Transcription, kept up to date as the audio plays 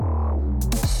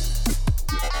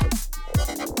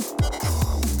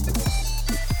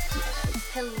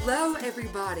Hello,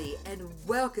 everybody, and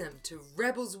welcome to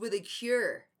Rebels with a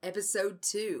Cure, Episode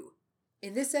 2.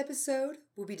 In this episode,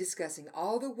 we'll be discussing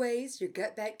all the ways your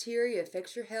gut bacteria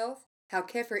affects your health, how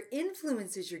kefir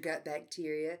influences your gut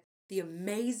bacteria, the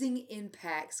amazing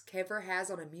impacts kefir has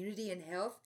on immunity and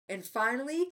health, and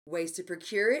finally, ways to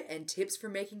procure it and tips for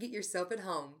making it yourself at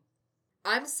home.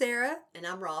 I'm Sarah. And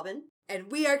I'm Robin.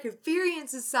 And we are Kefirian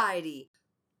Society.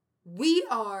 We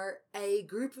are a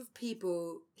group of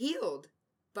people healed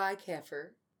by kefir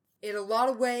in a lot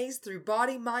of ways through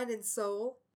body, mind, and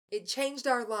soul. It changed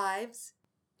our lives,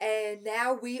 and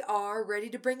now we are ready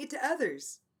to bring it to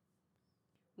others.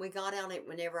 We got on it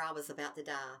whenever I was about to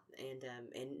die, and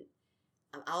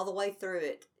all the way through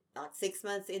it, like 6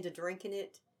 months into drinking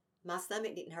it, my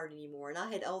stomach didn't hurt anymore, and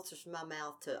I had ulcers from my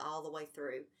mouth to all the way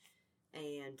through.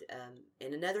 And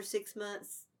in another 6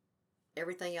 months,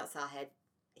 everything else I had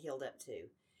healed up to.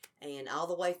 And all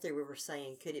the way through, we were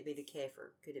saying, could it be the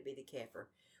kefir? Could it be the kefir?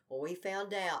 Well, we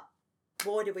found out,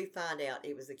 boy, did we find out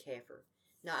it was the kefir.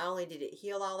 Not only did it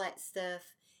heal all that stuff,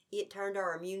 it turned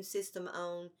our immune system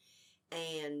on,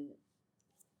 and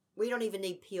we don't even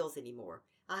need pills anymore.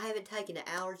 I haven't taken an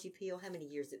allergy pill. How many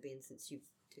years has it been since you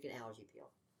took an allergy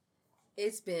pill?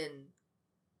 It's been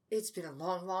a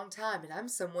long, long time, and I'm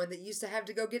someone that used to have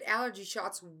to go get allergy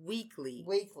shots weekly.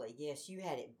 Weekly, yes, you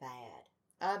had it bad.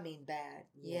 I mean bad.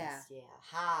 Yes, yeah.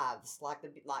 Hives, like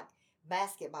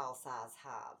basketball size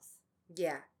hives.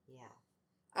 Yeah. Yeah.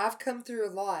 I've come through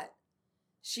a lot.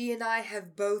 She and I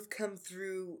have both come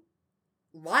through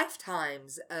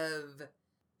lifetimes of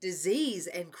disease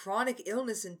and chronic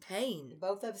illness and pain.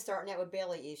 Both of us starting out with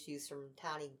belly issues from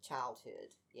tiny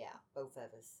childhood. Yeah, both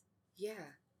of us.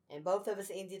 Yeah. And both of us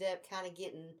ended up kind of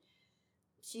getting,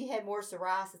 she had more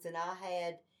psoriasis than I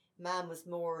had. Mine was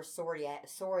more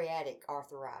psoriatic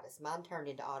arthritis. Mine turned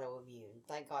into autoimmune.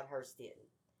 Thank God hers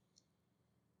didn't.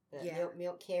 But yeah.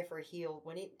 milk kefir healed.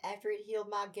 After it healed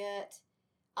my gut,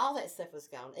 all that stuff was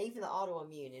gone. Even the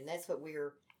autoimmune. And that's what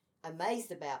we're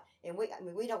amazed about. And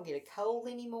we don't get a cold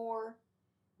anymore.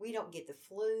 We don't get the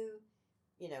flu.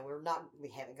 We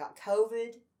haven't got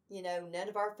COVID. None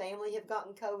of our family have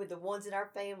gotten COVID. The ones in our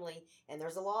family, and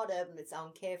there's a lot of them that's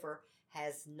on kefir,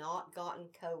 has not gotten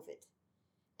COVID.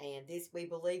 And this, we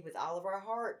believe with all of our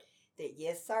heart that,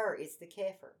 yes, sir, it's the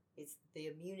kefir. It's the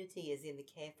immunity is in the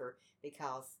kefir,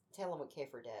 because tell them what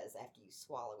kefir does after you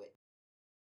swallow it.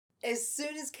 As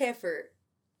soon as kefir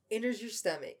enters your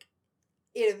stomach,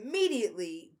 it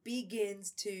immediately begins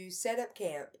to set up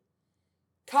camp,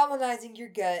 colonizing your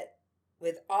gut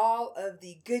with all of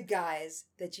the good guys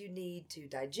that you need to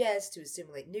digest, to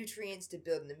assimilate nutrients, to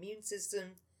build an immune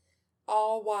system,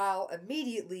 all while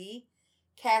immediately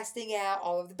casting out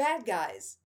all of the bad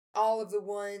guys, all of the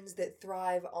ones that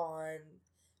thrive on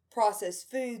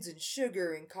processed foods and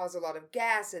sugar and cause a lot of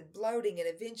gas and bloating and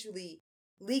eventually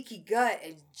leaky gut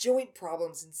and joint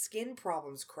problems and skin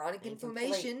problems, chronic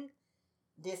inflammation.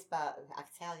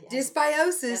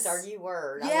 Dysbiosis. That's our new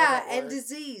word. Yeah, and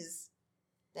disease.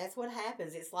 That's what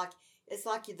happens. It's like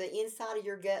the inside of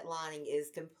your gut lining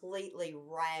is completely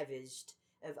ravaged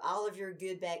of all of your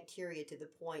good bacteria to the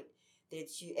point that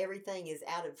everything is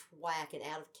out of whack and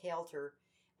out of kilter,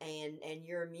 and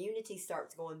your immunity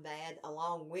starts going bad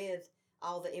along with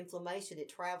all the inflammation. It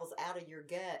travels out of your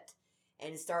gut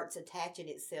and it starts attaching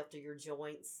itself to your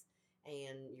joints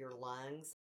and your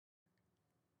lungs.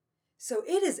 So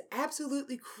it is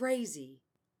absolutely crazy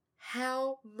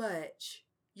how much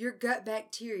your gut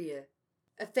bacteria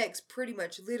affects pretty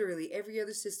much literally every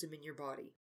other system in your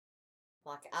body.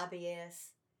 Like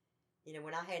IBS.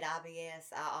 When I had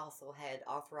IBS, I also had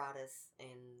arthritis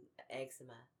and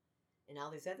eczema and all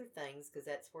these other things, because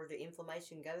that's where the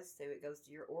inflammation goes to. It goes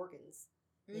to your organs,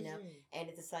 And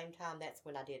at the same time, that's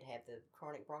when I did have the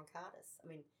chronic bronchitis. I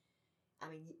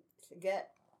mean, gut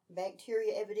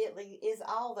bacteria evidently is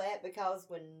all that, because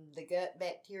when the gut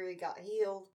bacteria got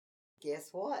healed, guess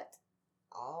what?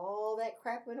 All that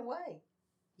crap went away.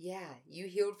 Yeah, you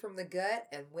healed from the gut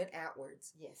and went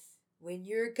outwards. Yes. When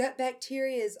your gut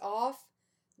bacteria is off,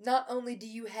 not only do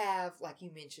you have, like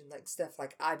you mentioned, like stuff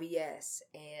like IBS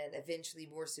and eventually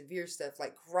more severe stuff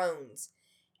like Crohn's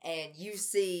and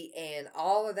UC and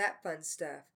all of that fun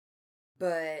stuff,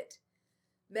 but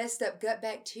messed up gut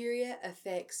bacteria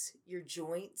affects your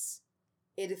joints.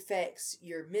 It affects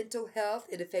your mental health.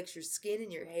 It affects your skin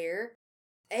and your hair.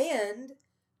 And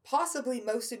possibly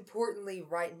most importantly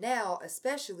right now,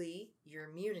 especially your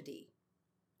immunity.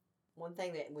 One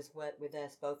thing that was what with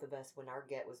us, both of us, when our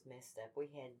gut was messed up, we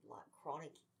had like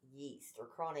chronic yeast or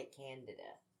chronic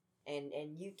candida.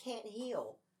 And you can't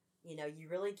heal. You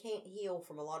really can't heal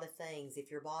from a lot of things if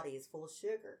your body is full of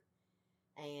sugar.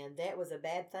 And that was a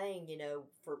bad thing,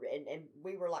 and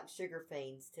we were like sugar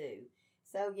fiends too.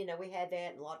 So, we had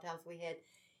that, and a lot of times we had,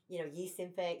 yeast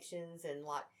infections and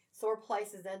like sore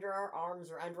places under our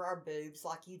arms or under our boobs,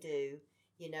 like you do,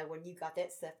 when you got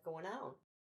that stuff going on.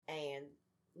 And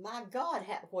my God,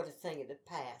 what a thing of the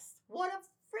past. What a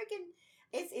freaking,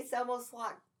 it's almost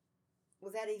like,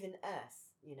 was that even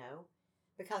us,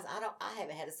 Because I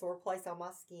haven't had a sore place on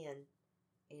my skin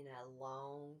in a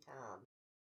long time.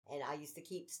 And I used to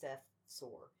keep stuff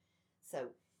sore. So,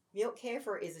 milk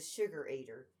heifer is a sugar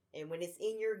eater. And when it's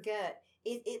in your gut,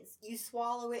 it's you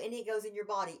swallow it and it goes in your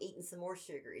body eating some more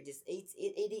sugar. It just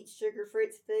eats sugar for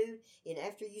its food. And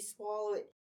after you swallow it,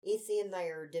 it's in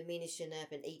there diminishing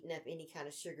up and eating up any kind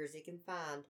of sugars it can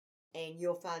find. And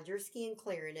you'll find your skin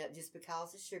clearing up just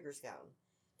because the sugar's gone.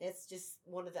 That's just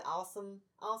one of the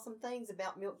awesome things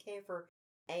about milk heifer.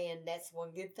 And that's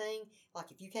one good thing. Like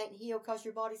if you can't heal because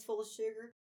your body's full of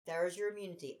sugar, there's your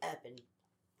immunity up and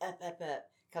up.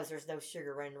 Because there's no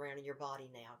sugar running around in your body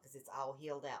now. Because it's all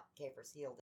healed out. Heifer's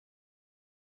healed out.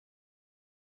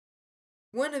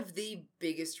 One of the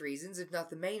biggest reasons, if not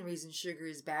the main reason sugar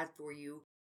is bad for you,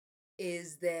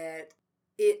 is that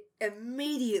it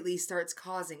immediately starts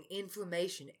causing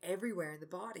inflammation everywhere in the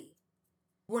body.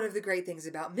 One of the great things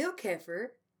about milk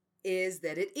heifer is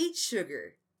that it eats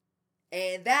sugar.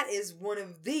 And that is one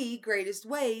of the greatest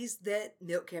ways that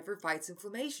milk heifer fights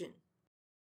inflammation.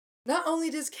 Not only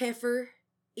does heifer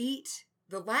eat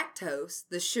the lactose,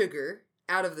 the sugar,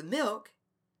 out of the milk,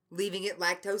 leaving it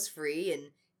lactose-free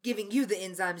and giving you the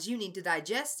enzymes you need to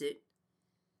digest it,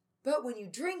 but when you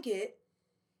drink it,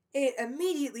 it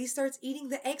immediately starts eating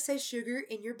the excess sugar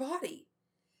in your body.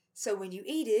 So when you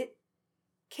eat it,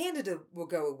 Candida will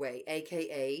go away,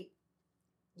 aka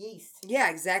yeast. Yeah,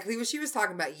 exactly what she was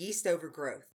talking about, yeast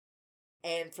overgrowth.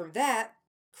 And from that,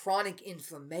 chronic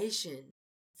inflammation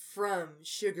from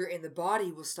sugar in the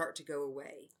body will start to go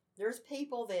away. There's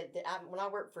people when I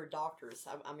work for doctors,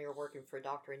 I'm here working for a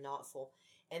doctor in Knoxville,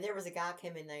 and there was a guy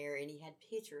come in there and he had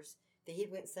pictures that he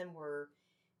went somewhere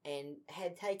and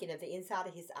had taken of the inside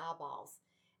of his eyeballs.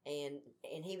 And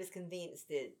he was convinced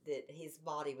that his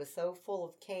body was so full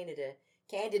of Candida,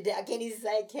 I can't even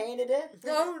say Canada.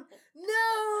 Oh,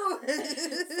 no!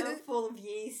 So full of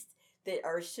yeast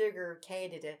or sugar,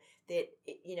 Candida, that,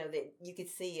 that you could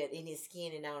see it in his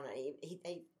skin and on it. He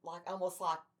like, almost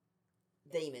like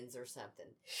demons or something.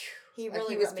 He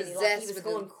really was possessed. He was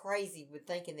going crazy with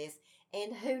thinking this.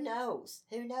 And who knows?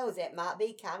 That might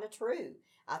be kind of true.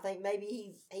 I think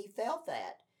maybe he felt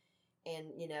that.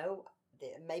 And,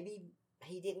 maybe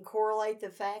he didn't correlate the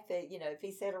fact that, if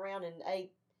he sat around and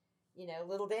ate,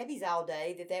 Little Debbie's all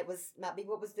day, that might be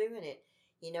what was doing it.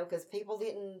 Because people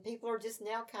are just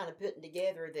now kind of putting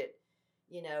together that,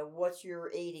 what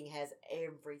you're eating has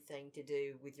everything to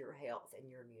do with your health and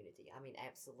your immunity. I mean,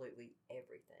 absolutely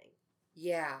everything.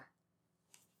 Yeah.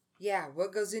 Yeah,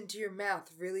 what goes into your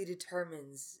mouth really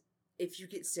determines if you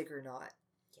get sick or not.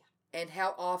 Yeah. And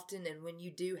how often, and when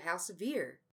you do, how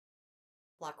severe.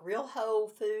 Like real whole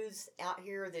foods out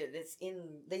here that's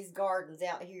in these gardens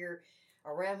out here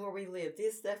around where we live.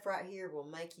 This stuff right here will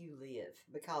make you live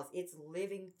because it's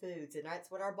living foods, and that's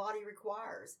what our body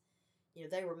requires.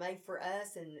 They were made for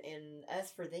us and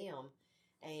us for them.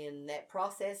 And that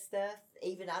processed stuff,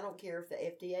 even I don't care if the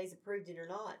FDA's approved it or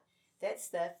not, that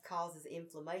stuff causes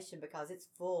inflammation because it's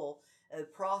full of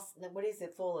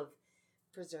full of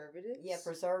preservatives? Yeah,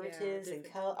 preservatives and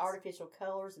artificial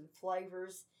colors and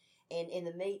flavors. And in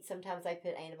the meat, sometimes they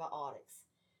put antibiotics.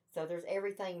 So there's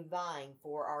everything vying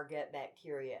for our gut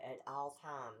bacteria at all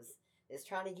times. It's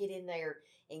trying to get in there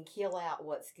and kill out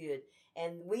what's good.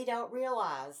 And we don't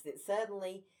realize that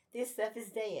suddenly this stuff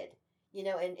is dead.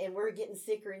 And we're getting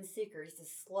sicker and sicker. It's a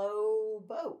slow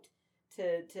boat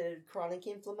to chronic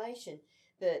inflammation.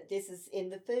 But this is in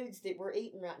the foods that we're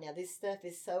eating right now. This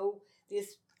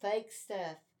fake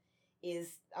stuff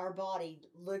is, our body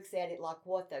looks at it like,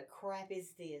 what the crap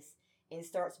is this? And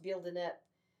starts building up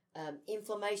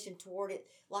inflammation toward it,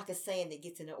 like a sand that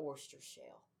gets in an oyster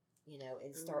shell,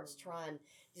 and starts trying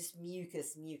just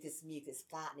mucus,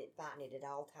 fighting it at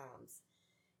all times.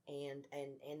 And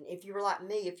if you were like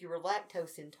me, if you were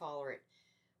lactose intolerant,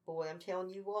 boy, I'm telling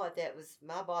you what,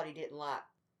 my body didn't like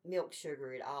milk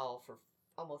sugar at all for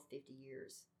almost 50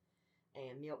 years.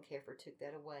 And milk heifer took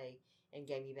that away and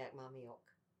gave me back my milk.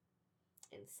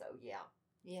 And so, yeah.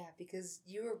 Yeah, because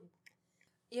you were,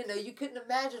 you couldn't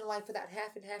imagine life without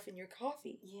half and half in your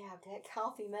coffee. Yeah, that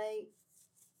coffee, mate,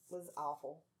 was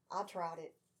awful. I tried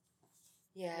it.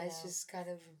 Yeah, it's just kind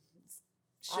of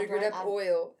sugared up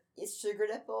oil. It's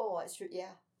sugared up oil.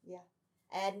 Yeah.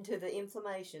 Adding to the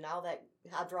inflammation, all that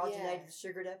hydrogenated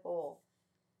sugared up oil.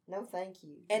 No, thank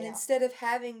you. And Yeah. instead of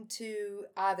having to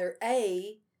either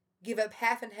A, give up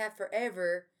half and half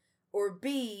forever, or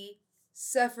B,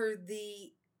 suffer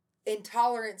the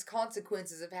intolerance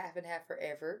consequences of half and half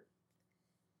forever,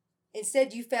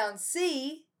 instead you found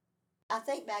C. I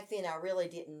think back then I really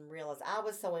didn't realize I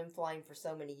was so inflamed for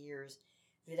so many years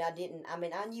that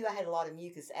I knew I had a lot of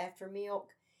mucus after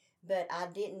milk, but I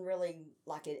didn't really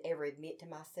ever admit to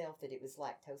myself that it was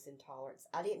lactose intolerance.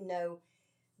 I didn't know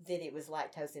that it was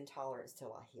lactose intolerance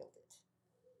till I healed it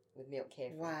with milk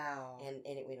kefir. Wow. And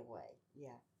it went away.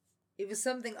 Yeah. It was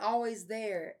something always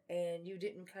there, and you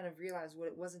didn't kind of realize what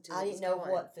it was until I it was didn't know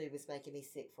gone. what food was making me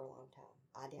sick for a long time.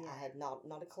 I had not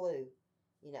a clue.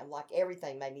 You know, like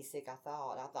everything made me sick, I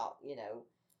thought, you know,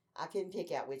 I couldn't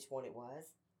pick out which one it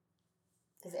was.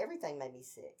 Because everything made me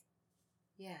sick.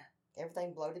 Yeah.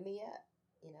 Everything bloated me up.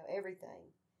 You know,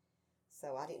 everything.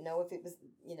 So I didn't know if it was,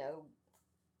 you know,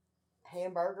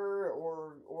 hamburger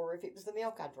or if it was the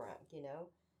milk I drank, you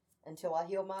know, until I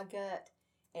healed my gut.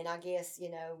 And I guess, you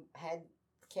know,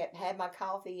 had my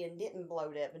coffee and didn't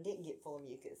bloat up and didn't get full of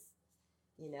mucus.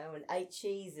 You know, and ate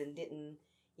cheese and didn't,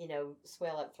 you know,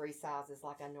 swell up 3 sizes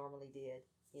like I normally did.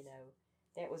 You know,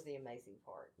 that was the amazing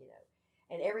part, you know.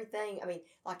 And everything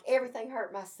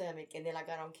hurt my stomach, and then I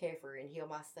got on kefir and healed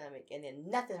my stomach, and then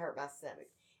nothing hurt my stomach,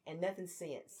 and nothing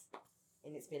since.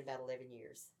 And it's been about 11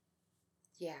 years.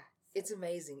 Yeah, it's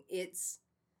amazing.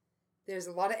 There's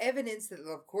a lot of evidence that,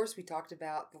 of course, we talked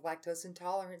about the lactose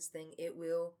intolerance thing. It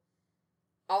will,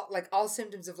 all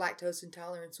symptoms of lactose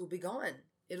intolerance will be gone.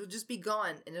 It'll just be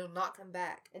gone, and it'll not come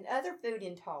back. And other food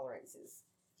intolerances.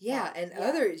 Yeah,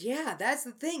 that's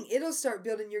the thing. It'll start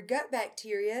building your gut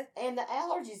bacteria. And the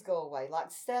allergies go away. Like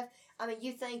stuff,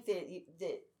 you think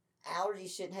that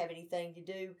allergies shouldn't have anything to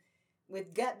do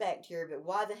with gut bacteria, but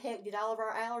why the heck did all of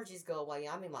our allergies go away?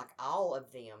 Like all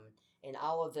of them, and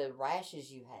all of the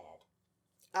rashes you had.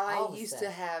 I used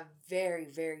to have very,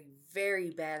 very,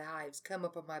 very bad hives come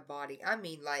up on my body.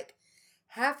 Like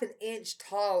half an inch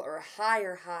tall or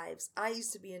higher hives. I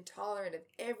used to be intolerant of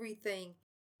everything.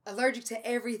 Allergic to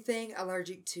everything.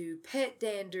 Allergic to pet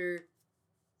dander.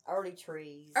 Early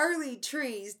trees.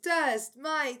 Dust,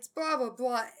 mites, blah, blah,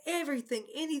 blah. Everything,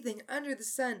 anything under the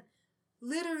sun.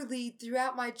 Literally,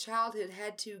 throughout my childhood,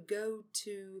 had to go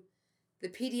to the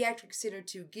pediatric center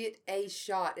to get an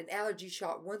allergy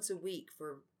shot once a week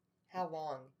for how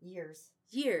long? Years.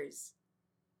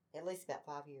 At least about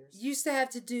 5 years. Used to have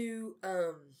to do,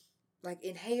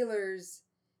 inhalers,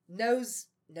 nose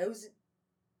inhalers.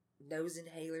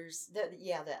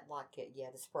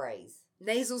 The sprays.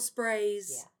 Nasal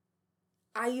sprays. Yeah.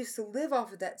 I used to live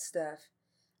off of that stuff.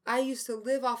 I used to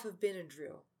live off of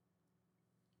Benadryl.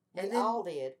 We all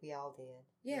did.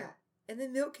 Yeah. And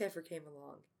then milk kefir came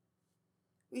along.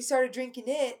 We started drinking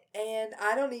it, and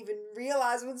I don't even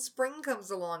realize when spring comes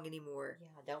along anymore.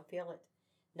 Yeah, I don't feel it.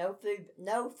 No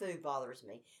food bothers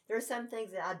me. There are some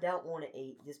things that I don't want to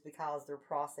eat just because they're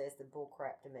processed and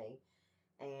bullcrap to me.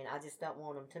 And I just don't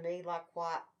want them. To me, like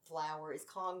white flour is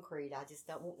concrete. I just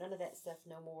don't want none of that stuff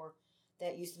no more.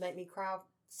 That used to make me cry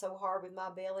so hard with my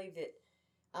belly that,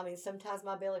 sometimes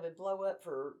my belly would blow up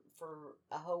for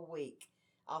a whole week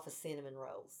off of cinnamon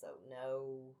rolls. So,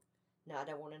 no, I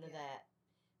don't want none of that.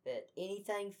 But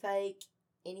anything fake,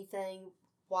 anything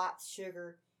white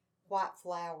sugar, white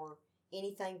flour,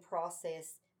 anything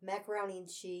processed, macaroni and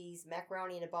cheese,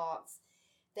 macaroni in a box,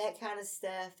 that kind of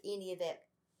stuff, any of that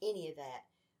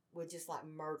would just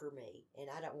murder me,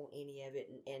 and I don't want any of it.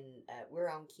 And we're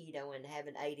on keto and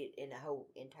haven't ate it in a whole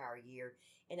entire year,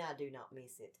 and I do not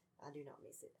miss it.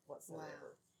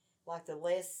 Whatsoever. Wow. Like the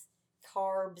less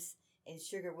carbs and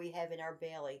sugar we have in our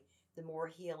belly, the more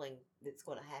healing that's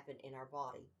going to happen in our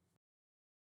body.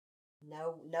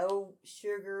 No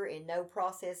sugar and no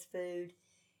processed food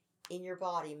in your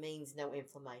body means no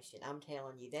inflammation. I'm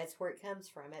telling you, that's where it comes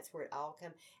from. That's where it all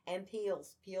comes. And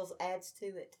pills adds to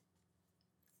it.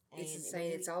 It's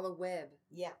insane. It's all a web.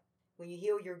 Yeah. When you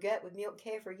heal your gut with milk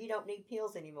kefir, you don't need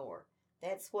pills anymore.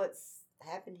 That's what's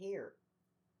happened here.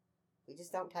 We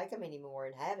just don't take them anymore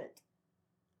and haven't.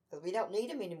 Because we don't need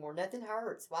them anymore. Nothing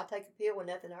hurts. Why take a pill when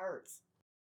nothing hurts?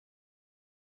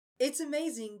 It's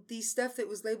amazing, the stuff that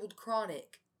was labeled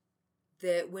chronic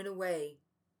that went away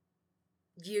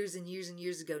years and years and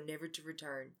years ago, never to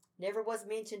return. Never was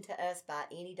mentioned to us by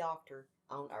any doctor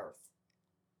on earth.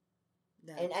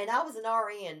 No. And I was an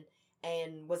RN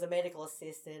and was a medical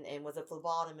assistant and was a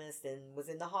phlebotomist and was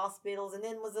in the hospitals and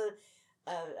then was a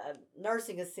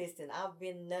nursing assistant. I've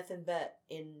been nothing but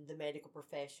in the medical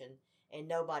profession, and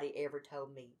nobody ever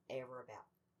told me ever about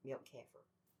milk kefir.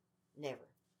 Never.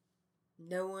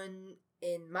 No one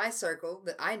in my circle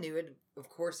that I knew had, of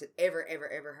course, had ever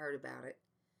heard about it.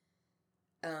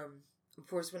 Of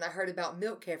course, when I heard about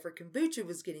milk kefir, kombucha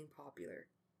was getting popular.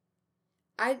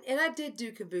 I did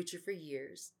do kombucha for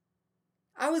years.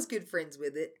 I was good friends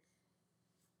with it.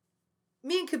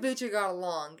 Me and kombucha got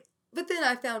along, but then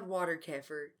I found water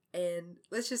kefir, and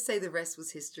let's just say the rest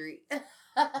was history.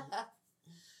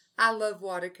 I love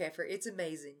water kefir. It's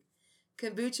amazing.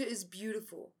 Kombucha is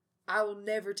beautiful. I will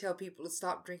never tell people to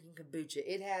stop drinking kombucha.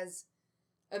 It has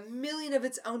a million of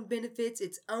its own benefits,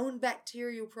 its own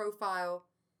bacterial profile.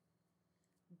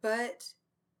 But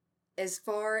as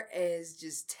far as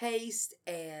just taste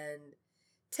and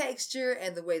texture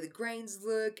and the way the grains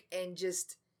look and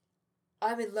just,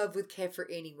 I'm in love with kefir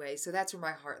anyway, so that's where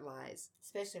my heart lies.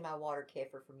 Especially my water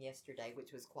kefir from yesterday,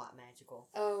 which was quite magical.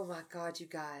 Oh my God, you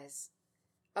guys.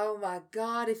 Oh my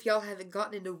God, if y'all haven't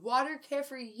gotten into water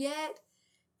kefir yet,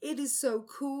 it is so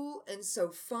cool and so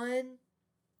fun.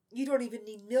 You don't even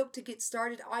need milk to get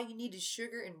started. All you need is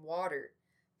sugar and water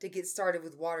to get started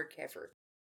with water kefir.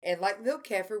 And like milk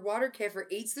kefir, water kefir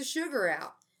eats the sugar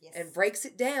out and breaks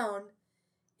it down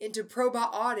into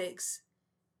probiotics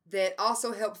that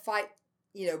also help fight,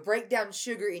 break down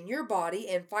sugar in your body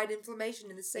and fight inflammation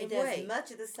in the same way. It does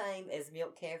much of the same as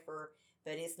milk kefir,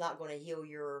 but it's not going to heal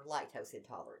your lactose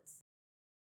intolerance.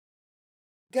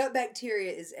 Gut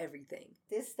bacteria is everything.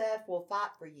 This stuff will fight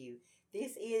for you.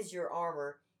 This is your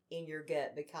armor in your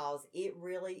gut because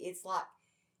it's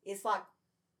like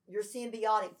your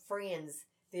symbiotic friends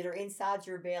that are inside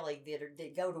your belly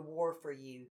that go to war for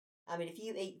you. I mean, if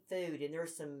you eat food and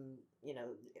there's some, it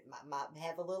might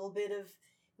have a little bit of,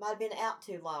 might have been out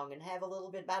too long and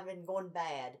might have been going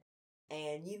bad,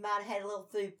 and you might have had a little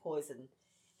food poison,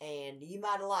 and you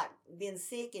might have been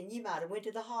sick and you might have went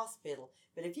to the hospital.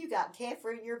 But if you got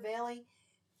kefir in your belly,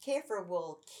 kefir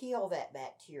will kill that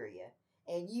bacteria,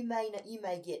 and you may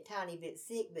get tiny bit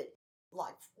sick, but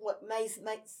like what may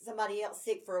make somebody else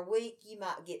sick for a week, you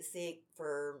might get sick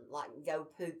for go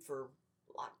poop for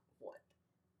what?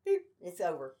 Beep, it's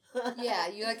over. Yeah,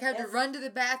 you have to run to the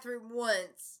bathroom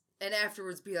once and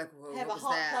afterwards be like, whoa, have what a was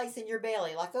hot that? place in your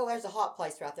belly, there's a hot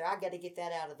place right there. I got to get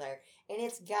that out of there, and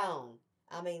it's gone.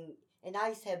 I mean, and I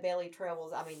used to have belly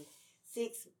troubles.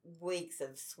 6 weeks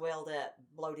of swelled up,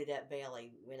 bloated up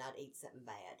belly when I'd eat something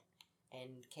bad, and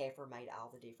kefir made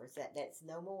all the difference. That's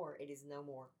no more. It is no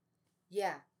more.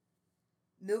 Yeah.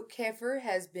 Milk kefir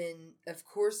has been, of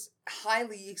course,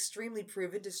 extremely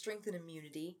proven to strengthen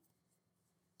immunity,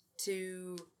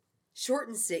 to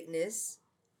shorten sickness,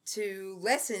 to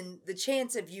lessen the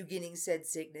chance of you getting said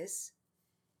sickness.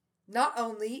 Not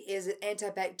only is it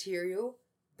antibacterial,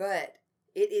 but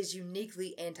it is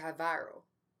uniquely antiviral.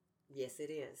 Yes,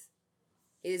 it is.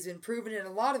 It has been proven in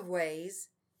a lot of ways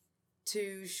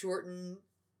to shorten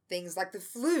things like the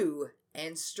flu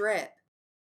and strep.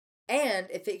 And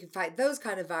if it can fight those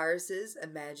kind of viruses,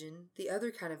 imagine the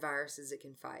other kind of viruses it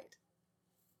can fight.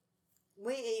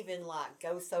 We even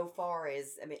go so far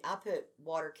as, I put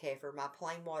water kefir, my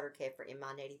plain water kefir, in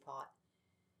my neti pot.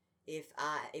 If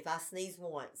I sneeze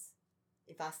once,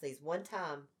 if I sneeze one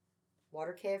time,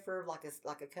 water kefir,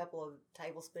 like a couple of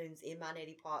tablespoons in my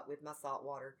neti pot with my salt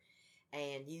water,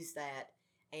 and use that,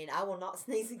 and I will not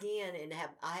sneeze again. And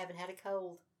I haven't had a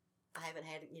cold. I haven't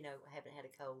had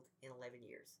a cold in 11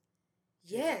 years.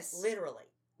 Yes, literally.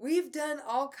 We've done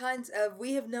all kinds of.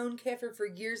 We have known kefir for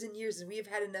years and years, and we have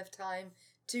had enough time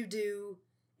to do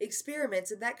experiments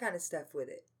and that kind of stuff with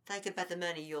it. Think about the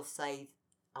money you'll save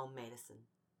on medicine.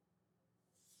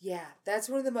 Yeah, that's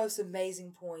one of the most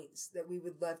amazing points that we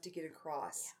would love to get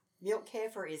across. Yeah. Milk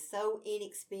kefir is so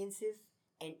inexpensive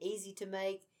and easy to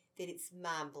make that it's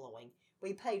mind-blowing.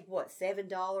 We paid,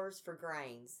 $7 for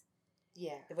grains?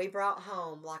 Yeah. And we brought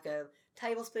home a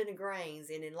tablespoon of grains,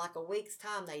 and in a week's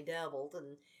time they doubled,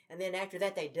 and then after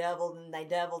that they doubled, and they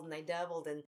doubled, and they doubled,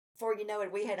 and before you know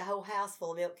it, we had a whole house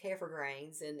full of milk kefir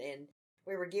grains, and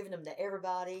we were giving them to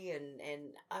everybody, and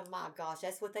oh my gosh,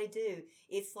 that's what they do.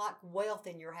 It's like wealth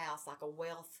in your house, like a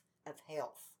wealth of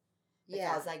health.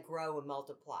 Because they grow and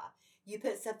multiply. You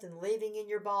put something living in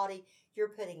your body, you're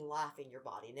putting life in your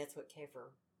body, and that's what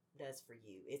kefir does for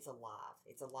you. It's alive.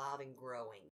 It's alive and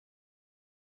growing.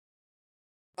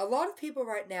 A lot of people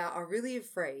right now are really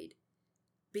afraid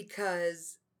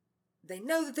because they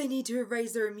know that they need to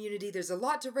raise their immunity. There's a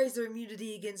lot to raise their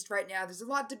immunity against right now. There's a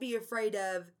lot to be afraid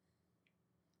of,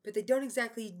 but they don't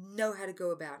exactly know how to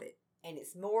go about it. And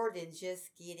it's more than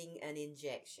just getting an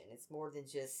injection. It's more than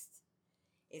just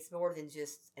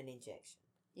an injection.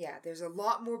 Yeah, there's a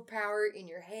lot more power in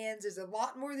your hands. There's a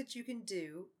lot more that you can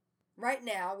do right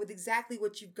now with exactly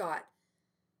what you've got.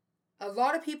 A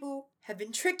lot of people have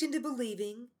been tricked into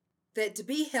believing that to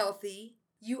be healthy,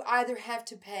 you either have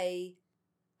to pay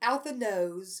out the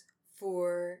nose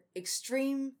for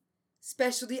extreme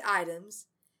specialty items,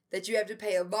 that you have to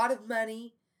pay a lot of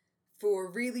money for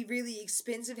really, really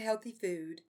expensive healthy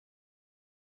food,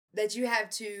 that you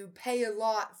have to pay a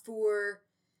lot for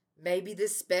maybe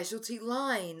this specialty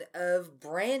line of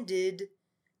branded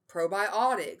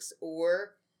probiotics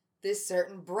or this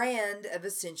certain brand of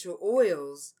essential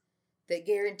oils that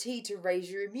guarantee to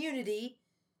raise your immunity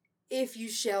if you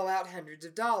shell out hundreds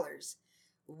of dollars.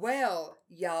 Well,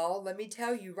 y'all, let me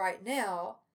tell you right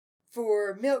now,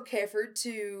 for milk kefir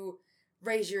to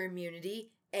raise your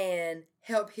immunity and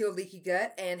help heal leaky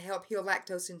gut and help heal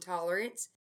lactose intolerance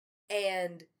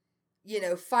and,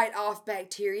 fight off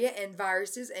bacteria and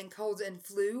viruses and colds and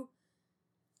flu,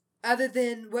 other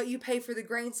than what you pay for the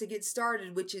grains to get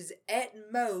started, which is at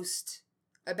most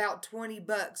about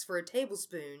 $20 for a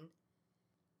tablespoon,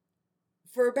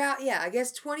 for about, I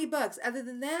guess $20. Other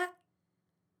than that,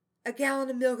 a gallon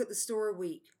of milk at the store a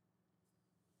week.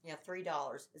 Yeah,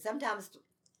 $3. Sometimes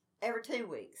every 2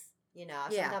 weeks.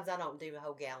 Sometimes I don't do a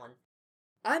whole gallon.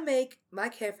 I make my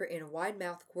kefir in a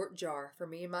wide-mouthed quart jar for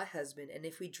me and my husband, and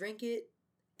if we drink it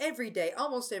every day,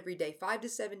 almost every day, 5 to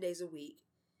 7 days a week,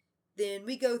 then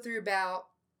we go through about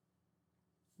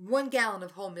 1 gallon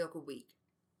of whole milk a week.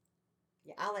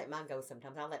 Yeah, I let mine go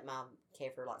sometimes. I let my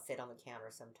kefir sit on the counter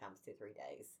sometimes 2-3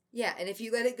 days. Yeah, and if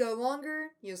you let it go longer,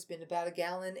 you'll spend about a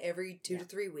gallon every 2 to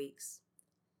 3 weeks.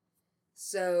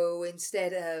 So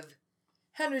instead of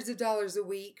hundreds of dollars a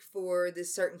week for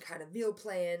this certain kind of meal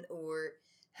plan, or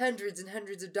hundreds and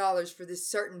hundreds of dollars for this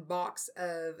certain box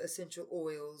of essential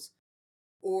oils,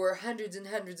 or hundreds and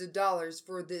hundreds of dollars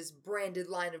for this branded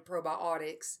line of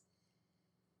probiotics,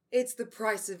 it's the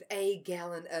price of a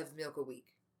gallon of milk a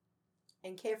week.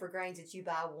 And kefir grains that you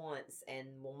buy once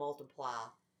and will multiply,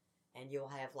 and you'll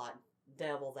have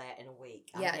double that in a week.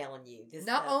 I'm telling you.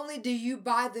 Not only do you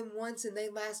buy them once and they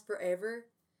last forever,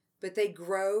 but they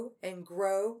grow and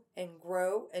grow and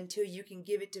grow until you can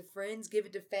give it to friends, give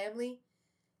it to family,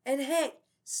 and heck,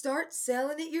 start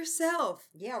selling it yourself.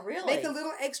 Yeah, really. Make a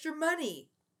little extra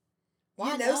money.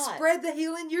 Why not? Spread the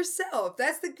healing yourself.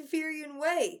 That's the Kefirian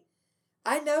way.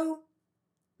 I know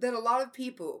that a lot of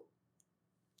people,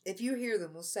 if you hear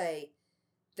them, will say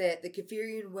that the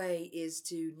Kefirian way is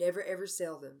to never ever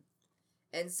sell them.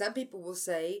 And some people will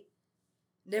say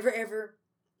never ever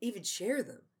even share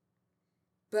them.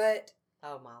 But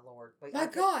oh my Lord! My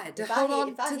God, if I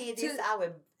had this, I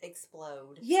would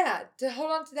explode. Yeah, to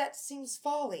hold on to that seems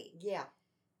folly. Yeah,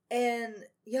 and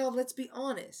y'all, let's be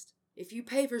honest. If you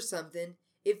pay for something,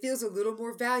 it feels a little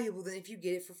more valuable than if you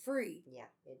get it for free. Yeah,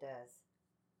 it does.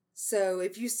 So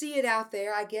if you see it out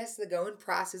there, I guess the going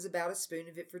price is about a spoon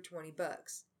of it for $20.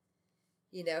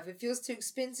 If it feels too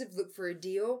expensive, look for a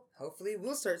deal. Hopefully,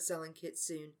 we'll start selling kits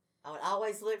soon. I would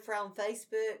always look for on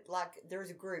Facebook,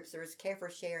 there's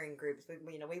kefir sharing groups.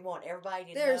 We want everybody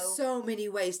to know. There's so many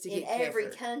ways to get kefir. In every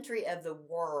country of the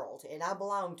world, and I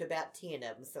belong to about 10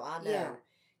 of them, so I know. Yeah.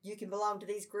 You can belong to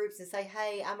these groups and say,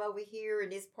 hey, I'm over here in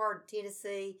this part of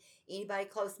Tennessee. Anybody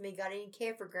close to me got any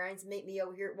kefir grains? Meet me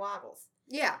over here at Waggles.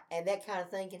 Yeah. And that kind of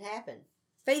thing can happen.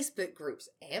 Facebook groups,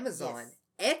 Amazon,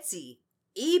 Etsy,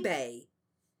 eBay.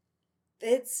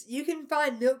 You can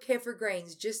find milk kefir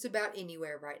grains just about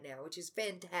anywhere right now, which is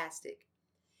fantastic.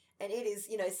 And it is,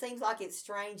 it seems like it's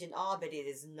strange and odd, but it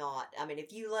is not. I mean,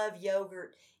 if you love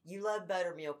yogurt, you love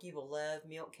buttermilk, you will love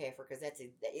milk kefir, because it's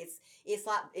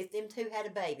like if them two had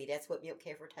a baby, that's what milk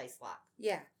kefir tastes like.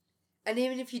 Yeah. And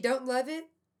even if you don't love it,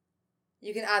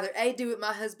 you can either do what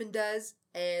my husband does,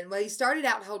 and he started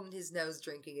out holding his nose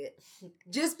drinking it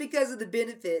just because of the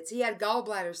benefits. He had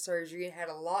gallbladder surgery and had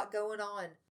a lot going on.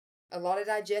 A lot of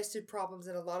digestive problems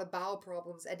and a lot of bowel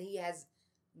problems, and he has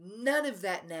none of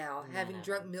that now, having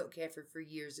drunk milk kefir for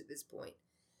years at this point.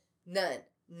 None.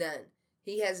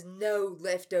 He has no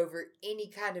leftover, any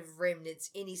kind of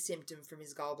remnants, any symptom from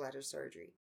his gallbladder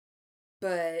surgery.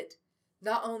 But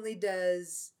not only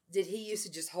did he used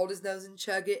to just hold his nose and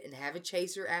chug it and have a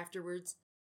chaser afterwards,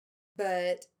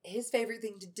 but his favorite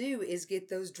thing to do is get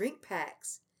those drink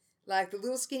packs, like the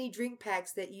little skinny drink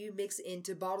packs that you mix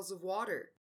into bottles of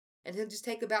water. And he'll just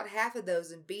take about half of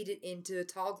those and beat it into a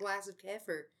tall glass of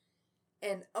kefir.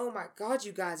 And oh my God,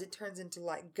 you guys, it turns into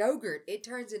like Go-Gurt. It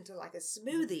turns into like a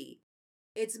smoothie.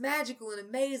 It's magical and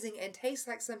amazing and tastes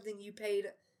like something you paid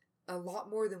a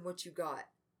lot more than what you got.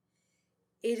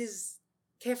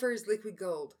 Kefir is liquid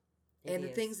gold. And the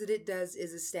things that it does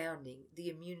is astounding. The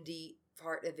immunity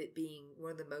part of it being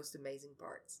one of the most amazing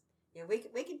parts. Yeah,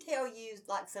 we can tell you,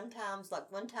 sometimes,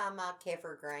 one time my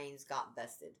kefir grains got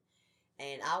busted.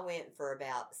 And I went for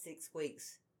about 6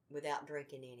 weeks without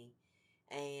drinking any.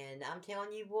 And I'm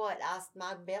telling you what,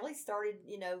 my belly started,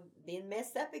 being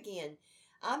messed up again.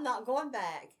 I'm not going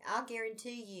back. I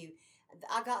guarantee you.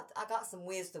 I got some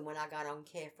wisdom when I got on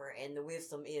kefir, and the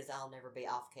wisdom is I'll never be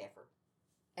off kefir.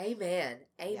 Amen.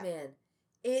 Amen.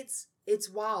 Yeah. It's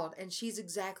wild, and she's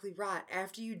exactly right.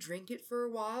 After you drink it for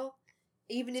a while,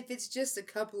 even if it's just a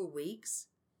couple of weeks,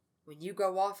 when you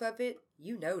go off of it,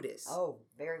 you notice. Oh,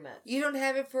 very much. You don't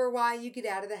have it for a while, you get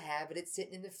out of the habit, it's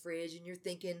sitting in the fridge, and you're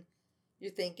thinking,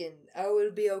 oh,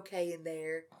 it'll be okay in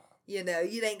there. You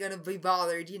ain't going to be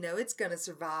bothered. It's going to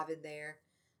survive in there.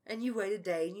 And you wait a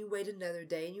day, and you wait another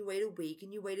day, and you wait a week,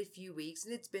 and you wait a few weeks,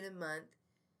 and it's been a month.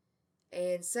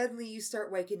 And suddenly you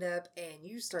start waking up, and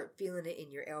you start feeling it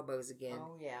in your elbows again.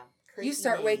 Oh, yeah. You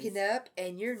start waking up,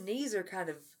 and your knees are kind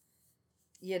of,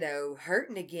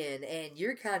 hurting again, and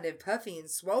you're kind of puffy and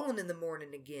swollen in the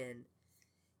morning again.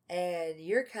 And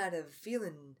you're kind of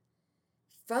feeling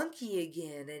funky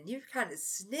again, and you're kind of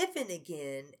sniffing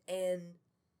again, and...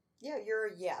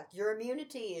 Your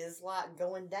immunity is like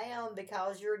going down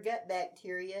because your gut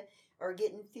bacteria are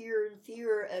getting fewer and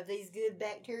fewer of these good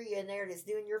bacteria in there that's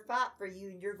doing your fight for you,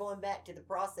 and you're going back to the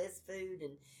processed food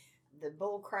and the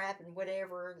bull crap and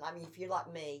whatever. I mean, if you're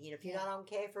like me, if you're not on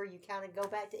kefir, you kind of go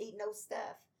back to eating those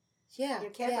stuff. Yeah,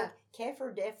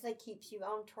 kefir definitely keeps you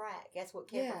on track. That's what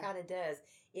kefir kind of does.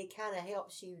 It kind of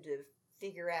helps you to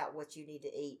figure out what you need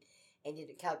to eat, and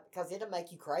because it'll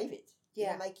make you crave it.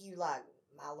 Yeah, it'll make you like,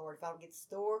 my Lord, if I don't get to the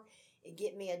store and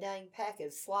get me a dang pack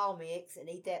of slaw mix and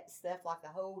eat that stuff like a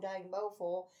whole dang bowl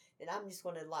full, then I'm just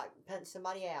going to like punch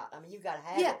somebody out. I mean, you got to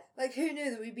have it. Like who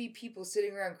knew that we'd be people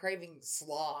sitting around craving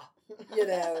slaw?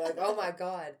 Like, oh my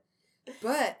God.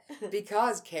 But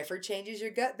because kefir changes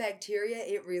your gut bacteria,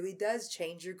 it really does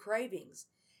change your cravings.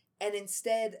 And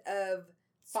instead of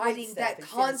fighting that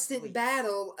constant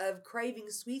battle of craving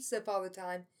sweet stuff all the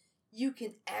time, you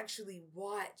can actually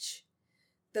watch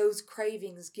those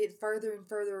cravings get further and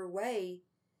further away,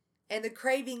 and the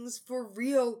cravings for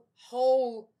real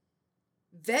whole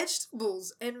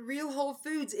vegetables and real whole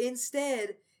foods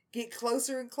instead get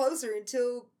closer and closer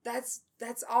until that's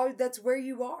where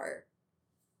you are.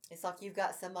 It's like you've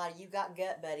got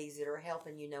gut buddies that are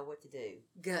helping you know what to do.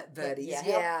 Gut buddies,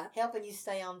 helping you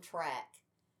stay on track,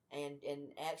 and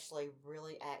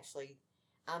really,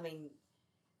 I mean,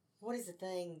 what is the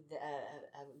thing?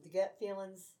 The gut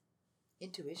feelings.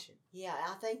 Intuition. Yeah,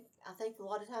 I think a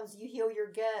lot of times you heal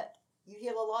your gut. You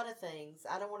heal a lot of things.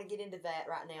 I don't want to get into that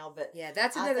right now, but yeah,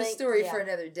 that's another story for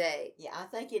another day. Yeah, I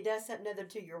think it does something other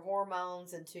to your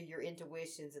hormones and to your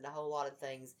intuitions and a whole lot of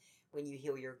things when you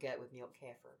heal your gut with milk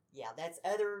kefir. Yeah, that's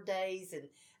other days and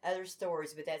other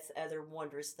stories, but that's other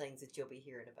wondrous things that you'll be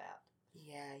hearing about.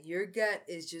 Yeah, your gut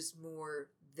is just more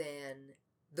than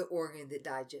the organ that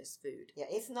digests food. Yeah,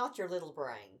 it's not your little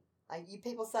brain. Like you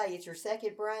people say it's your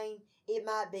second brain. It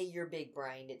might be your big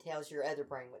brain that tells your other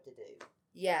brain what to do.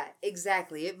 Yeah,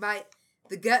 exactly.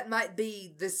 The gut might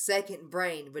be the second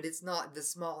brain, but it's not the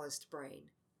smallest brain.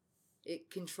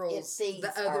 It controls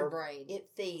the other brain. It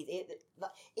feeds. It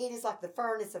is like the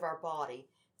furnace of our body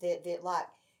that like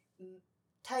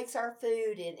takes our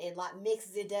food and like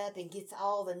mixes it up and gets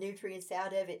all the nutrients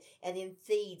out of it, and then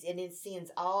feeds and then sends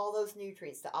all those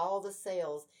nutrients to all the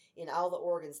cells in all the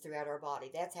organs throughout our body.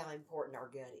 That's how important our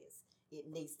gut is. It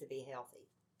needs to be healthy.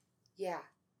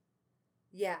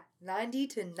 Yeah, 90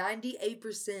 to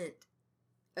 98%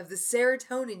 of the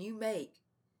serotonin you make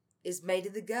is made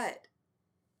in the gut.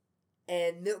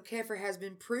 And milk kefir has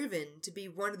been proven to be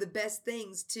one of the best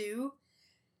things to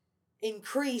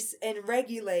increase and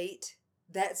regulate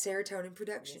that serotonin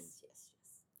production. Yes.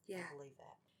 Yeah. I believe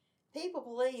that. People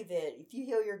believe that if you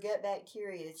heal your gut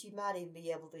bacteria, that you might even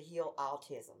be able to heal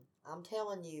autism. I'm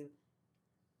telling you,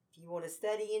 if you want to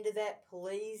study into that,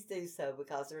 please do so,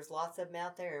 because there's lots of them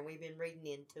out there, and we've been reading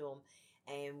into them,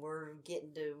 and we're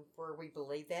getting to where we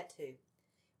believe that too.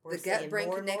 The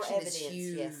gut-brain connection is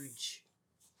huge. Yes.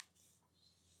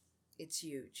 It's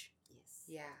huge. Yes.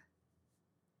 Yeah.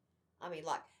 I mean,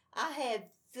 like, I had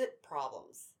foot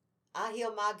problems. I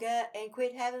healed my gut and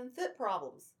quit having foot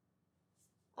problems.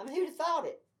 I mean, who'd have thought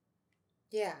it?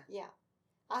 Yeah. Yeah.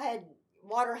 I had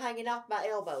water hanging off my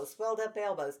elbows, swelled up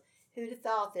elbows. Who'd have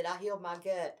thought that I healed my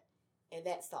gut and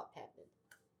that stopped happening?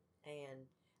 And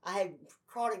I had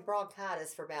chronic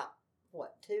bronchitis for about,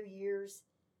 2 years?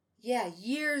 Yeah,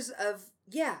 years of,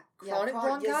 chronic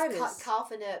bronchitis. Just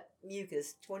coughing up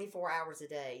mucus 24 hours a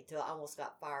day till I almost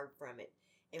got fired from it.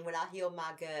 And when I healed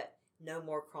my gut, no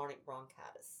more chronic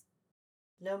bronchitis.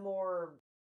 No more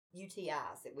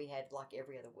UTIs that we had like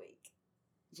every other week.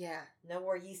 Yeah. No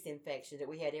more yeast infection that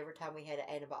we had every time we had an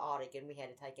antibiotic, and we had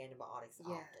to take antibiotics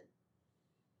Yeah. often.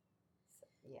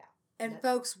 So, yeah. And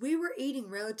folks, we were eating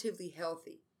relatively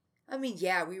healthy. I mean,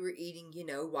 yeah, we were eating,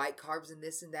 white carbs and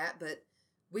this and that, but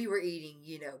we were eating,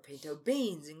 pinto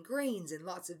beans and greens and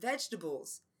lots of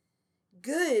vegetables.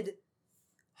 Good,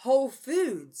 whole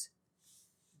foods.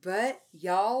 But,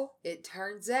 y'all, it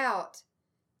turns out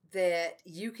that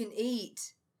you can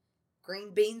eat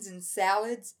green beans and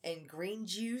salads and green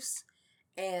juice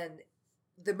and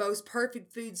the most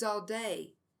perfect foods all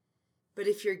day. But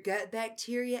if your gut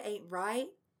bacteria ain't right,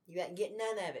 you ain't getting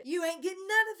none of it. You ain't getting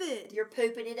none of it. You're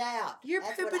pooping it out. You're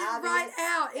pooping it right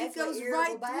out. It goes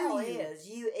right through you.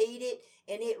 You eat it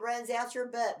and it runs out your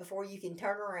butt before you can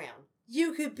turn around.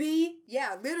 You could be,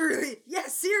 literally,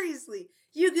 seriously.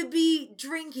 You could be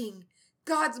drinking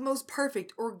God's most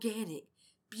perfect, organic,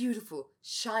 beautiful,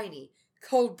 shiny,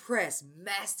 cold pressed,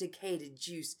 masticated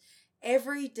juice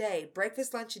every day,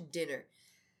 breakfast, lunch, and dinner.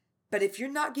 But if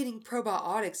you're not getting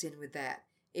probiotics in with that,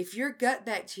 if your gut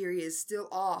bacteria is still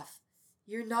off,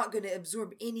 you're not going to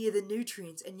absorb any of the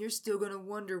nutrients, and you're still going to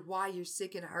wonder why you're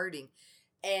sick and hurting.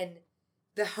 And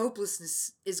the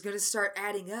hopelessness is going to start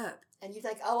adding up. And you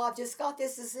think, oh, I've just got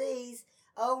this disease.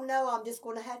 Oh, no, I'm just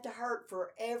going to have to hurt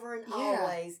forever and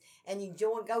always. And you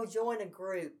go join a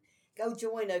group. Go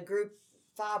join a group,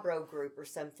 fibro group or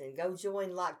something. Go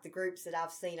join like the groups that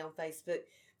I've seen on Facebook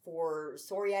for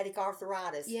psoriatic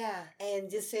arthritis. Yeah.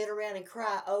 And just sit around and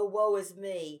cry, oh, woe is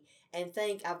me. And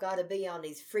think I've got to be on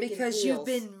these freaking because pills. You've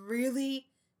been really,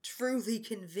 truly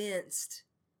convinced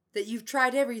that you've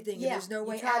tried everything and there's no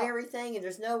way out. You tried everything and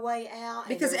there's no way out.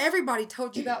 Because everybody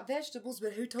told you about vegetables,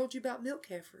 but who told you about milk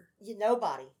kefir?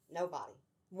 Nobody.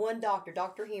 One doctor,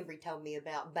 Dr. Henry, told me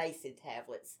about Bacid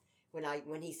tablets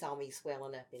when he saw me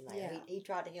swelling up in there. Yeah. He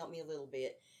tried to help me a little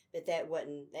bit, but that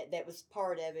wasn't, that was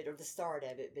part of it or the start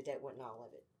of it, but that wasn't all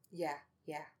of it. Yeah.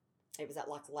 It was like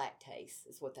lactase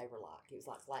is what they were like. It was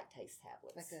like lactase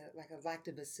tablets. Like a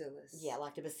lactobacillus. Yeah,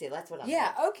 lactobacillus. That's what I meant.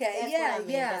 Yeah, okay.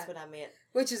 That's what I meant.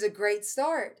 Which is a great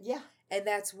start. Yeah. And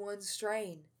that's one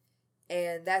strain.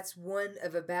 And that's one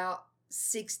of about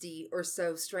 60 or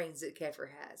so strains that kefir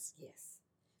has. Yes.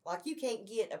 Like you can't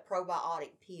get a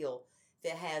probiotic pill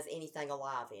that has anything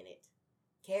alive in it.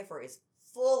 Kefir is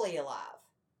fully alive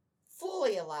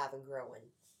and growing.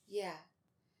 Yeah.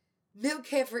 Milk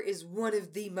kefir is one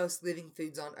of the most living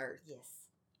foods on earth. Yes.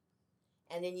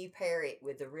 And then you pair it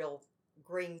with the real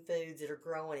green foods that are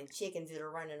growing and chickens that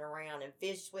are running around and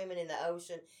fish swimming in the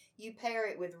ocean. You pair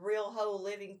it with real whole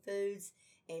living foods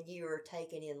and you are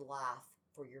taking in life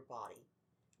for your body.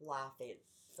 Life that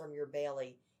from your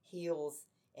belly heals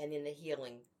and then the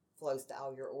healing flows to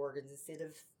all your organs instead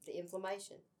of the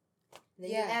inflammation. And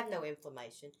then you have no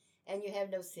inflammation and you have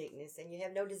no sickness and you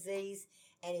have no disease.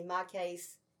 And in my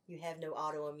case, you have no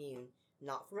autoimmune.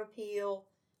 Not from a pill,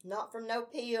 not from no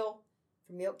pill,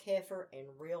 from milk kefir and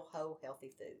real whole healthy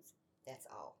foods. That's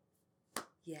all.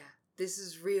 Yeah, this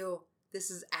is real. This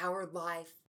is our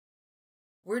life.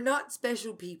 We're not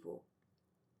special people.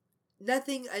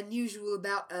 Nothing unusual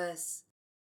about us.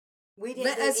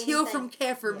 Let us heal from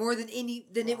kefir more than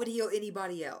it would heal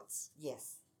anybody else.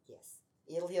 Yes.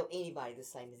 It'll heal anybody the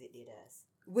same as it did us.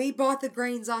 We bought the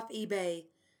grains off eBay,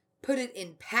 put it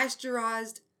in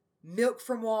pasteurized milk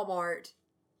from Walmart,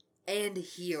 and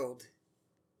healed.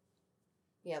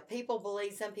 Yeah,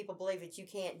 some people believe that you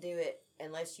can't do it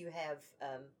unless you have,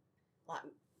 like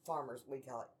farmers, we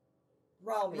call it,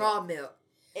 raw milk.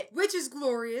 Which is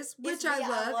glorious, which I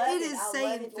love. It is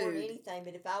saying food. More than anything,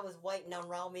 but if I was waiting on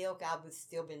raw milk, I would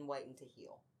still been waiting to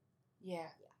heal. Yeah.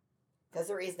 Because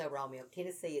there is no raw milk.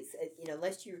 Tennessee, it's,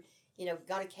 unless you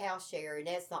got a cow share, and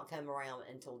that's not come around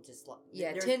until just like...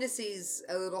 Yeah, Tennessee's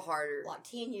a little harder. Like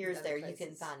 10 years there, you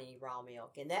couldn't find any raw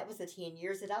milk. And that was the 10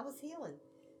 years that I was healing.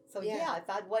 So yeah, if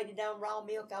I'd waited on raw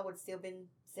milk, I would still been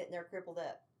sitting there crippled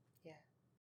up. Yeah.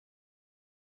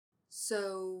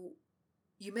 So,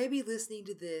 you may be listening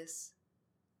to this.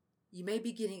 You may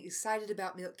be getting excited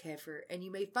about milk kefir, and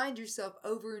you may find yourself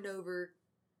over and over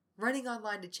running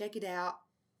online to check it out,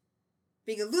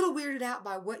 being a little weirded out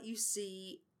by what you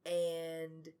see,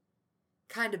 and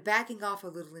kind of backing off a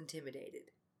little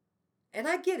intimidated. And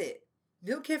I get it.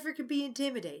 Milk kefir can be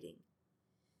intimidating.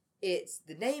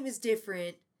 The name is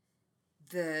different.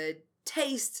 The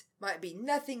taste might be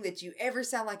nothing that you ever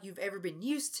sound like you've ever been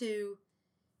used to.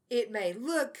 It may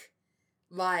look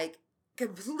like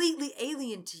completely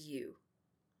alien to you.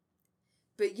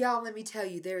 But y'all, let me tell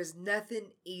you, there is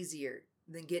nothing easier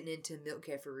than getting into a milk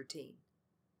kefir routine.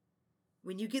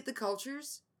 When you get the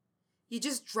cultures, you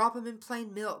just drop them in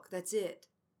plain milk. That's it.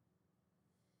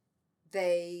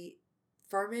 They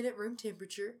ferment at room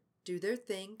temperature, do their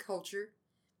thing, culture,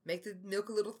 make the milk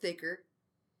a little thicker.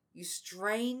 You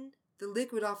strain the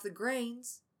liquid off the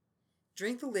grains,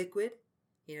 drink the liquid,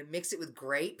 mix it with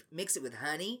grape, mix it with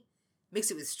honey, mix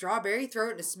it with strawberry, throw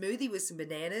it in a smoothie with some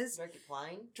bananas. Drink it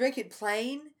plain. Drink it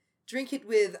plain. Drink it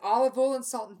with olive oil and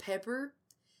salt and pepper.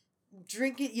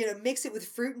 Drink it, mix it with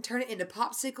fruit and turn it into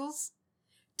popsicles.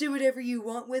 Do whatever you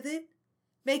want with it.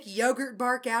 Make yogurt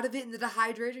bark out of it in the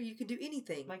dehydrator. You can do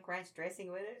anything. Make ranch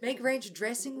dressing with it. Make ranch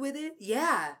dressing with it.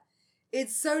 Yeah.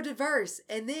 It's so diverse.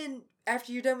 And then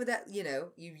after you're done with that,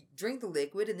 you drink the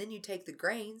liquid and then you take the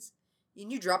grains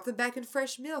and you drop them back in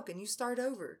fresh milk and you start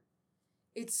over.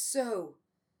 It's so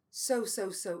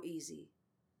easy.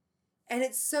 And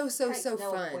it's so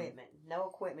fun. No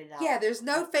equipment at all. Yeah, there's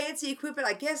no fancy equipment.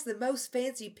 I guess the most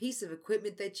fancy piece of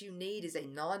equipment that you need is a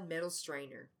non-metal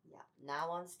strainer. Yeah,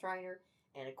 nylon strainer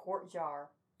and a quart jar.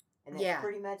 And that's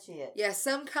pretty much it. Yeah,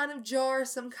 some kind of jar,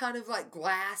 some kind of like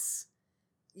glass,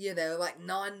 like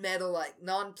non-metal, like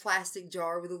non-plastic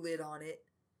jar with a lid on it.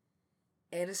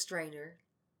 And a strainer.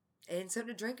 And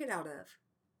something to drink it out of.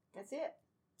 That's it.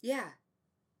 Yeah.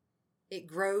 It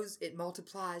grows, it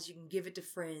multiplies, you can give it to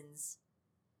friends.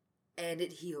 And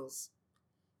it heals.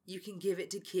 You can give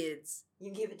it to kids. You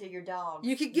can give it to your dog.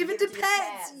 You can give it to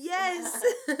pets. Yes.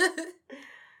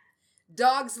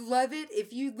 Dogs love it.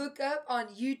 If you look up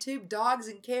on YouTube dogs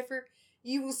and kefir,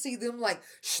 you will see them like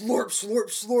slurp, slurp,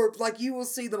 slurp. Like you will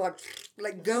see them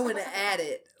like going at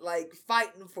it, like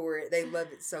fighting for it. They love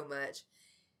it so much.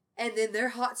 And then their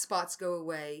hot spots go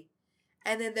away.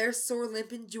 And then their sore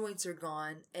limping joints are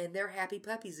gone. And they're happy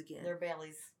puppies again. Their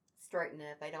bellies straighten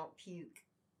up. They don't puke.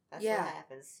 That's what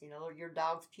happens. Your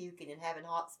dog's puking and having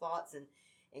hot spots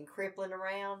and crippling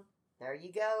around. There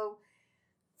you go.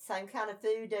 Same kind of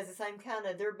food does the same kind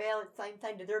of same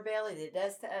thing to their belly that it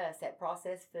does to us, that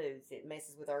processed foods. It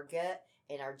messes with our gut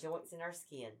and our joints and our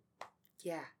skin.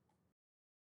 Yeah.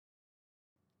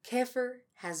 Kefir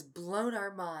has blown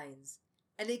our minds,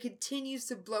 and it continues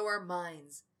to blow our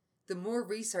minds the more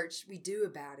research we do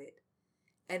about it.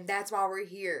 And that's why we're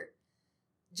here.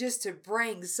 Just to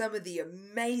bring some of the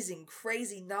amazing,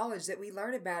 crazy knowledge that we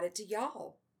learn about it to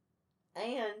y'all.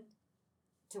 And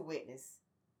to witness.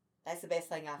 That's the best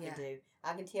thing I can do.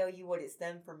 I can tell you what it's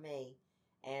done for me.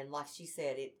 And like she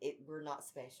said, we're not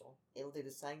special. It'll do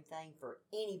the same thing for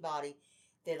anybody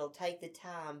that'll take the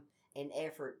time and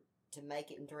effort to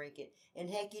make it and drink it. And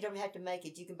heck, you don't have to make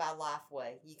it. You can buy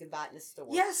Lifeway. You can buy it in the store.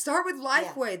 Yeah, start with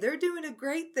Lifeway. Yeah. They're doing a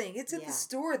great thing. It's at the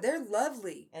store. They're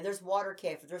lovely. And there's Water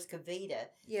Kefir. There's Kavita.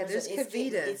 Yeah, there's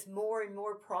Kavita. It's more and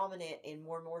more prominent in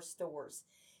more and more stores.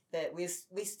 But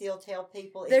we still tell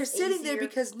people they're sitting there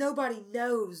because nobody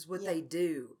knows what they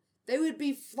do. They would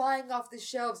be flying off the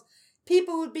shelves.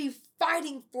 People would be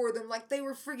fighting for them like they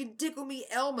were friggin' Tickle Me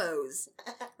Elmos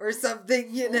or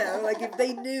something, like if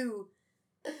they knew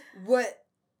what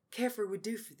kefir would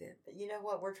do for them. But you know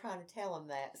what? We're trying to tell them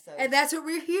that. And that's what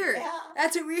we're here. Yeah.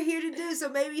 That's what we're here to do. So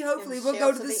maybe, hopefully, we'll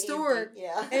go to the store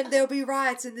and there'll be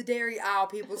riots in the dairy aisle,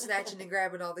 people snatching and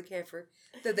grabbing all the kefir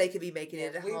that they could be making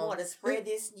it at home. We want to spread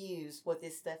this news, what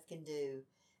this stuff can do,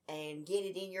 and get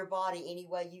it in your body any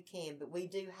way you can. But we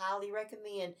do highly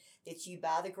recommend that you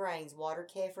buy the grains, water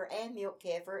kefir and milk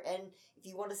kefir. And if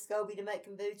you want a SCOBY to make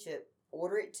kombucha,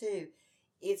 order it too.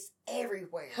 It's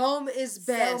everywhere. Home is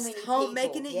best.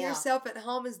 Making it yourself at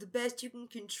home is the best. You can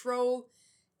control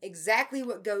exactly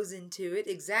what goes into it,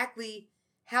 exactly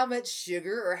how much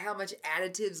sugar or how much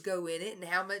additives go in it, and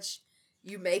how much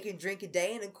you make and drink a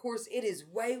day. And of course, it is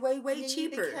way, way, way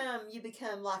cheaper. You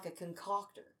become like a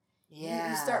concoctor. Yeah.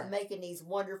 You start making these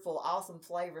wonderful, awesome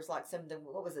flavors like some of the,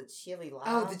 what was it, chili lime?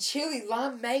 Oh, the chili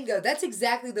lime mango. That's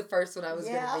exactly the first one I was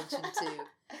going to mention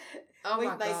too. Oh,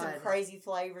 we've made some crazy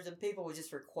flavors, and people would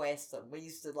just request them.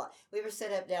 We were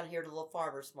set up down here at a little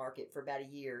farmer's market for about a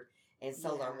year and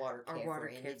sold our water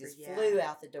kefir, and it just flew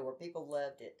out the door. People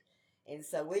loved it. And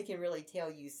so we can really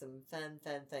tell you some fun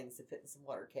things to put in some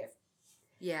water kefir.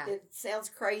 Yeah. It sounds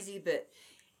crazy, but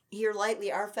here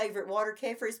lately, our favorite water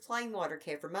kefir is plain water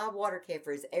kefir. My water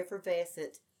kefir is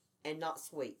effervescent and not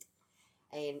sweet.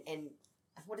 And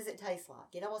what does it taste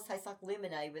like? It almost tastes like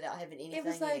lemonade without having anything in it. It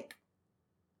was like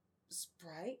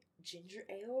Sprite, ginger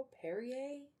ale,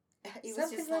 Perrier. It was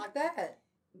something just like that.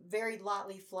 Very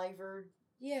lightly flavored.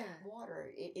 Yeah. Water.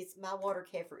 It's my water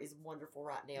kefir is wonderful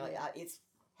right now. Yeah. It's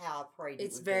how I prayed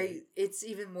it would be. It's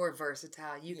even more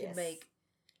versatile. You can make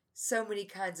so many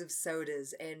kinds of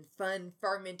sodas and fun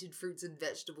fermented fruits and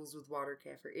vegetables with water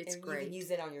kefir. It's great. You can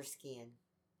use it on your skin.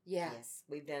 Yeah. Yes.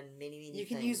 We've done many You things.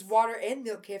 can use water and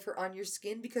milk kefir on your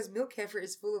skin because milk kefir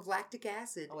is full of lactic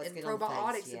acid and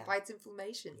probiotics and fights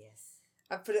inflammation. Yes.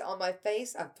 I've put it on my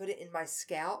face. I've put it in my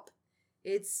scalp.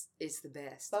 It's the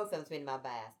best. Both of them's been in my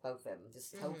bath. Both of them.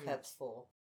 Just whole cups full.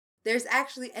 There's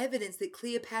actually evidence that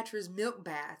Cleopatra's milk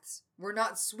baths were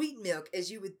not sweet milk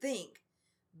as you would think,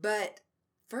 but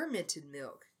fermented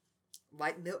milk,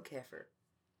 like milk kefir.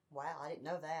 Wow, I didn't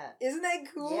know that. Isn't that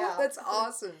cool? Yeah. That's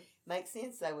awesome. Makes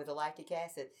sense, though, with the lactic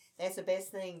acid. That's the best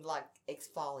thing, like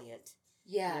exfoliant.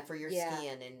 Yeah. For your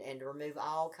skin and to remove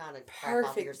all kind of crap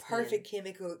off your skin. Perfect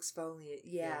chemical exfoliant.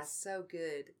 Yeah, Yes. so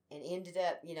good. And ended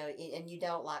up, and you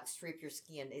don't like strip your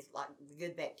skin. It's like the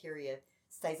good bacteria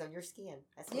stays on your skin.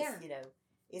 That's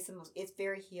it's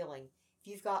very healing.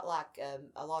 If you've got like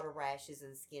a lot of rashes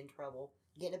and skin trouble,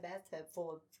 get in a bathtub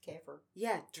full of kefir.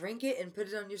 Yeah, drink it and put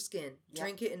it on your skin. Yep.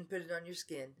 Drink it and put it on your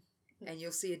skin, and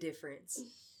you'll see a difference.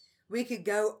 We could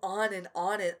go on and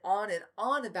on and on and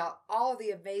on about all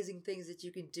the amazing things that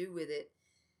you can do with it.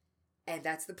 And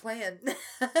that's the plan.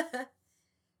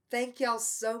 Thank y'all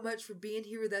so much for being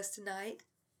here with us tonight.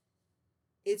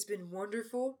 It's been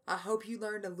wonderful. I hope you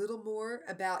learned a little more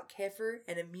about kefir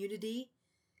and immunity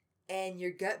and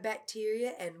your gut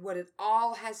bacteria and what it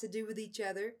all has to do with each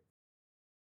other.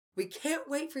 We can't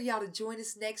wait for y'all to join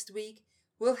us next week.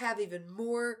 We'll have even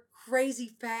more crazy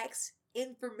facts,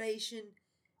 information,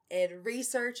 and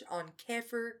research on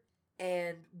kefir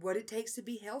and what it takes to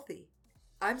be healthy.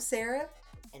 I'm Sarah.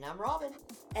 And I'm Robin.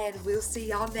 And we'll see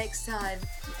y'all next time.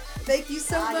 Thank you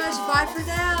so Bye, much. y'all. Bye for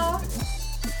now.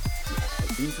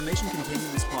 The information contained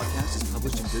in this podcast is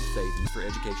published in good faith and for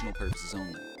educational purposes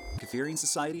only. Kefirian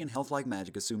Society and Health Like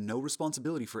Magic assume no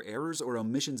responsibility for errors or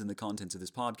omissions in the contents of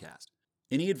this podcast.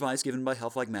 Any advice given by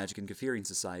Health Like Magic and Kefirian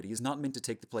Society is not meant to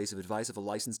take the place of advice of a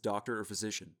licensed doctor or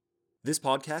physician. This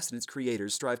podcast and its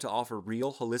creators strive to offer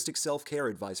real, holistic self-care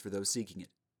advice for those seeking it.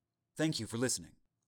 Thank you for listening.